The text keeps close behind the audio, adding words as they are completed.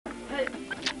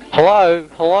Hello?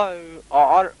 Hello? Oh,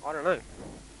 I don't know.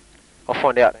 I'll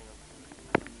find out. Hang on.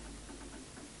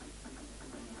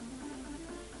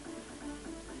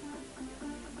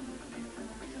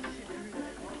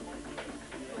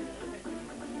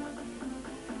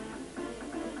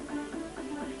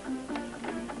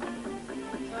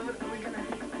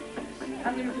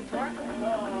 Unlimited time?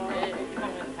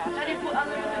 How do you put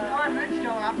unlimited time? Let's go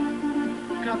up.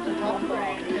 Go up to the top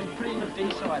and put in the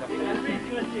D side.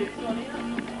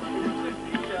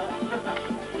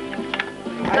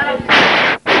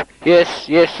 Yes,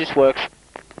 yes, this works.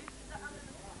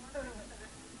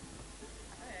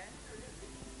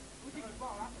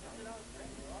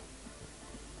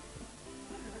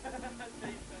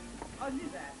 I knew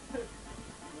that.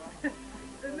 It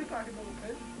looked like a normal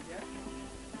person, yeah.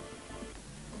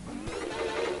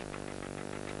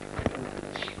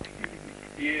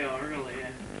 Yeah, really,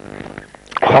 yeah.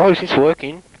 Oh, is this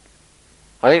working?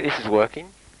 I think this is working.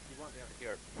 You won't be able to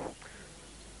hear it.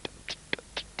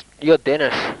 You're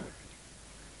Dennis.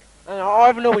 And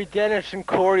Ivan will be Dennis and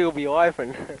Cory will be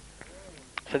Ivan.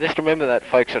 So just remember that,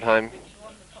 folks at home.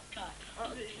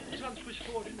 This one's pushed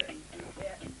forward, isn't it?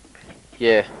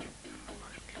 Yeah.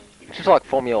 It's just like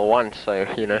Formula 1, so,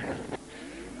 you know.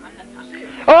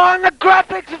 Oh, and the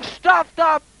graphics have stuffed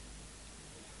up!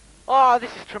 Oh,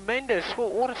 this is tremendous.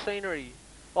 What a scenery.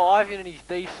 Oh, Ivan and his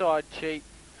D-side cheat.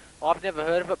 I've never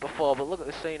heard of it before, but look at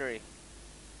the scenery.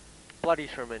 Bloody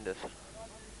tremendous.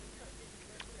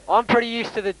 I'm pretty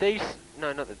used to the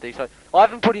no, not the D-side. I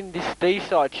haven't put in this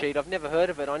D-side cheat. I've never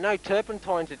heard of it. I know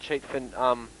turpentine's a cheat for,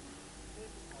 if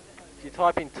you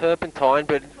type in turpentine,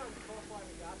 but...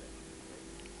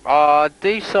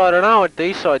 D-side, I don't know what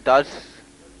D-side does.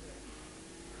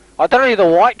 I don't know who the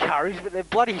white carries, but they're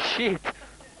bloody shit.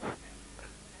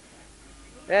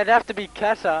 It'd have to be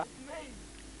Cassar.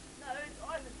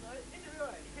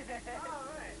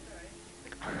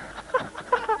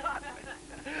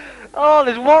 Oh,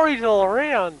 there's worries all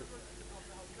around.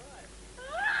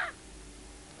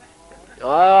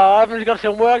 Oh, Ivan's got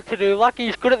some work to do. Lucky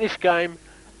he's good at this game.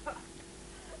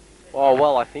 Oh,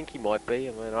 well, I think he might be.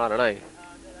 I mean, I don't know.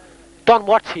 Don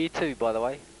Watt's here too, by the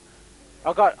way.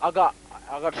 I got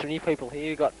some new people here.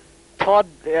 You got Todd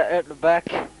at the back,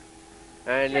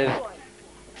 and there's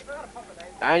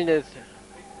Ivan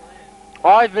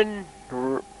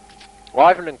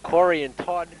and Cory and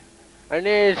Todd, and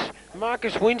there's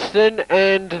Marcus Winston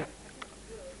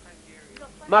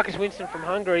from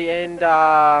Hungary, and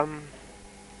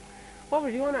what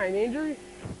was your name, Andrew?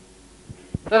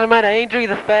 Doesn't matter, Andrew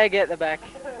the fag at the back.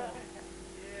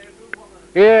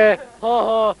 Yeah, ha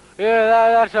ha, yeah,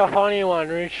 that's a funny one,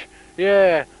 Rich.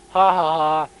 Yeah, ha ha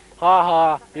ha, ha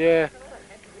ha, yeah.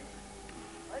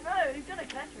 I know, he's gonna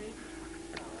catch me.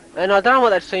 And I don't know what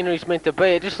that scenery's meant to be.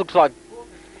 It just looks like,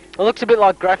 it looks a bit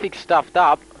like graphics stuffed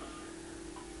up.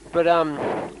 But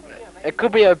it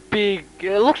could be a big.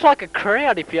 It looks like a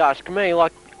crowd, if you ask me.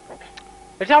 Like,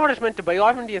 is that what it's meant to be,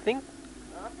 Ivan? Do you think?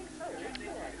 I think so.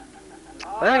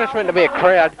 I think it's meant to be a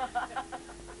crowd.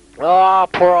 Oh,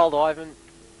 poor old Ivan.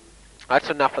 That's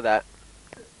enough of that.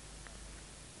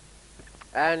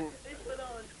 And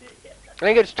I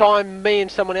think it's time me and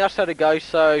someone else had to go,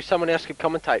 so someone else could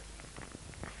commentate.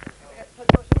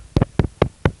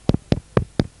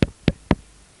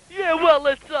 Yeah, well,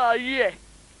 let's, yeah.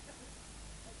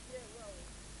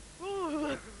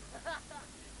 Ooh.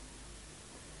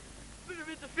 Bit of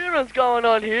interference going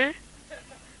on here.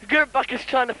 Gertbuck is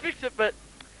trying to fix it, but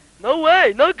no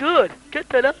way, no good. Get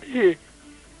that out of here.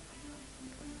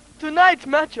 Tonight's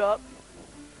matchup,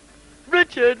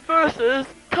 Richard versus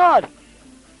Todd.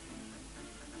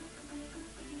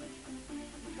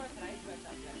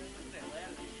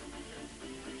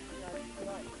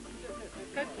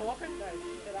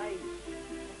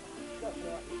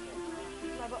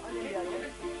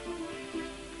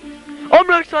 I'm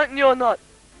not exciting you or not.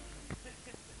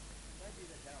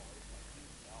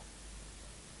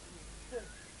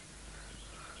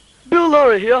 Bill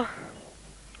Laurie here.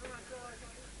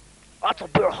 That's a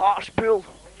bit harsh, Bill.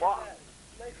 Wow.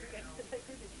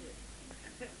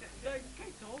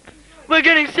 We're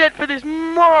getting set for this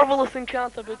marvelous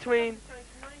encounter between...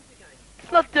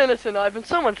 It's not Dennis and Ivan,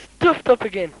 someone stuffed up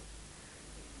again.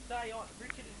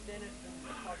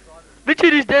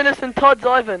 Richard is Dennis and Todd's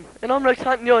Ivan, and I'm not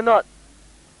hunting you or not.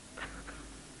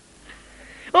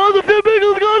 Oh, the Fair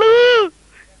Beagle's gone!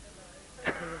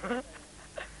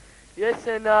 Yes,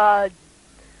 and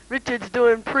Richard's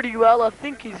doing pretty well. I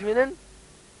think he's winning.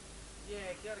 Yeah,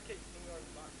 you gotta keep your finger on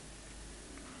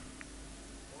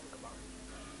the button.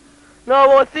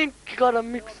 No, I think you got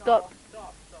him mixed up.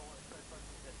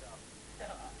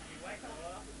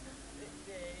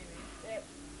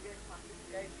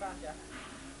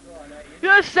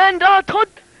 Yes, and Todd,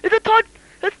 is it Todd?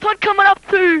 It's Todd coming up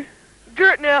to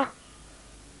Gert now.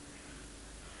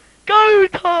 Go,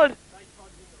 Todd!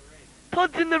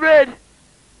 Todd's in the red.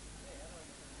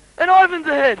 And Ivan's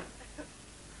ahead.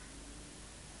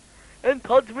 And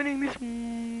Todd's winning this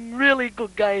really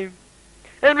good game.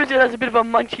 And Richard has a bit of a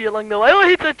munchie along the way. Oh, he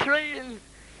hits a tree and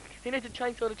he needs a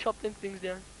chainsaw to chop them things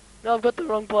down. No, I've got the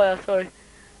wrong player, sorry.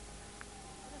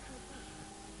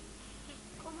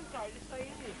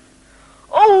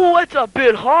 Oh, that's a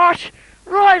bit harsh.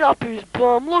 Right up his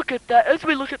bum. Look at that. As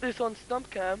we look at this on Stump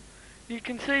Cam, you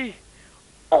can see.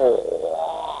 Oh.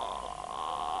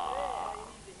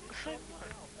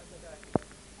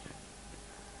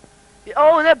 Yeah,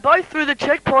 oh, and they're both through the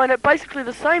checkpoint at basically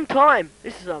the same time.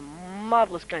 This is a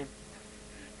marvellous game.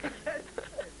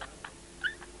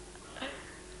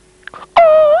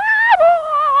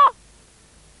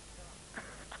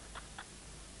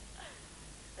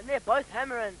 And they're both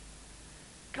hammering.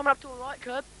 Coming up to a right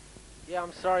curb. Yeah,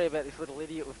 I'm sorry about this little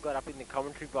idiot we've got up in the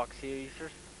commentary box here.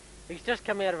 He's just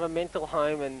come out of a mental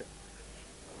home and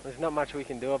there's not much we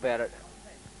can do about it.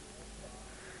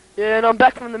 Yeah, and I'm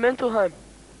back from the mental home.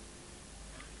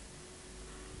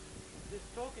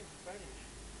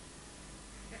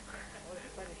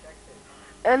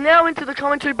 And now into the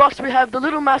commentary box we have the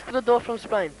little Mastrador from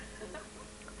Spain.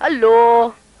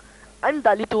 Hello, I'm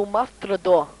the little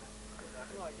Mastrador.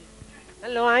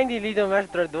 Hello, I'm the little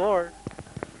Mastrador.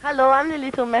 Hello, I'm the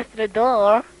little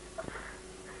Mastrador.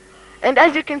 And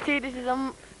as you can see, this is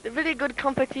a really good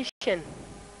competition.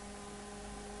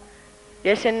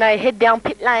 Yes, and I head down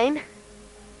pit lane.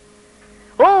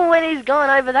 Oh, and he's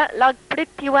going over that log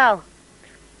pretty well.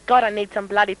 God, I need some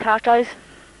bloody tacos.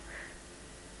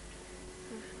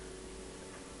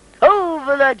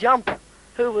 Over the jump.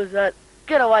 Who was that?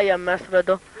 Get away, you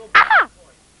Mastrador. Ah!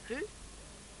 Who?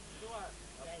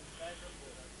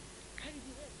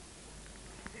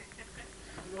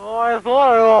 Oh, I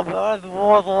thought it was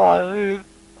more like this.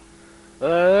 I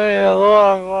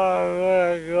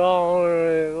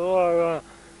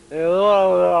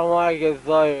might get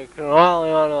so you can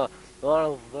only on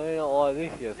a thing like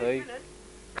this, you see.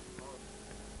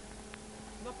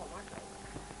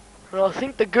 Well, I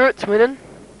think the Gert's winning.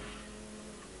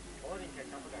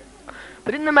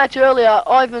 But in the match earlier,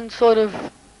 Ivan sort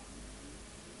of...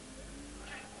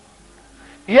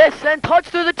 Yes, and Todd's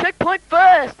through the checkpoint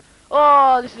first!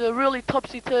 Oh, this is a really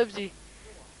topsy-turvy.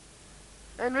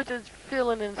 And Richard's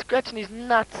feeling and scratching his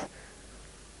nuts.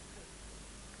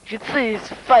 You can see his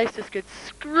face just gets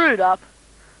screwed up.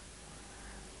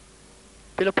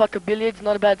 Bit of puck of billiards,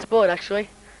 not a bad sport actually.